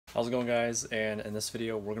How's it going, guys? And in this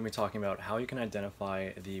video we're going to be talking about how you can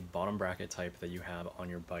identify the bottom bracket type that you have on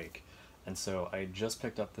your bike. And so I just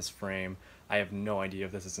picked up this frame. I have no idea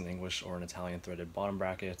if this is an English or an Italian threaded bottom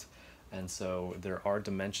bracket, and so there are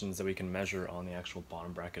dimensions that we can measure on the actual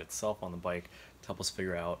bottom bracket itself on the bike to help us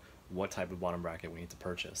figure out what type of bottom bracket we need to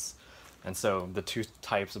purchase. And so the two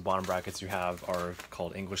types of bottom brackets you have are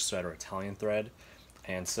called English thread or Italian thread.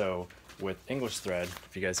 And so with English thread,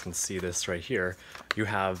 if you guys can see this right here, you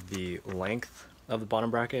have the length of the bottom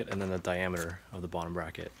bracket and then the diameter of the bottom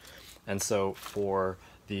bracket. And so for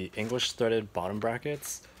the English threaded bottom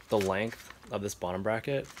brackets, the length of this bottom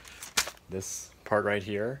bracket, this part right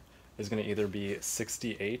here, is going to either be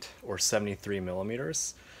 68 or 73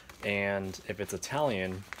 millimeters. And if it's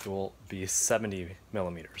Italian, it will be 70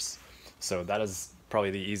 millimeters. So that is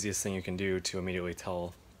probably the easiest thing you can do to immediately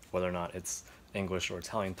tell whether or not it's English or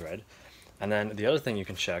Italian thread. And then the other thing you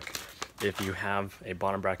can check if you have a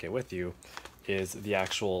bottom bracket with you is the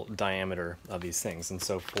actual diameter of these things. And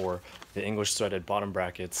so for the English threaded bottom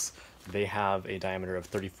brackets, they have a diameter of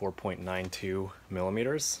 34.92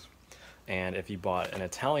 millimeters. And if you bought an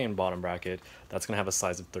Italian bottom bracket, that's going to have a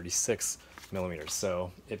size of 36 millimeters.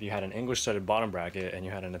 So if you had an English threaded bottom bracket and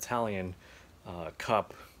you had an Italian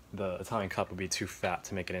cup, the Italian cup would be too fat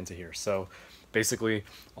to make it into here. So basically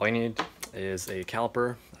all you need is a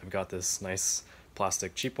caliper. I've got this nice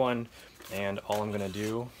plastic cheap one, and all I'm gonna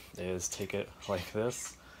do is take it like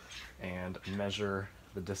this and measure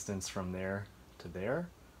the distance from there to there,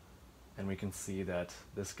 and we can see that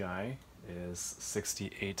this guy is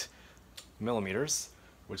 68 millimeters,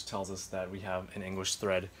 which tells us that we have an English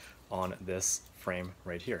thread on this frame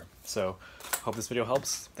right here. So hope this video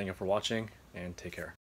helps. Thank you for watching, and take care.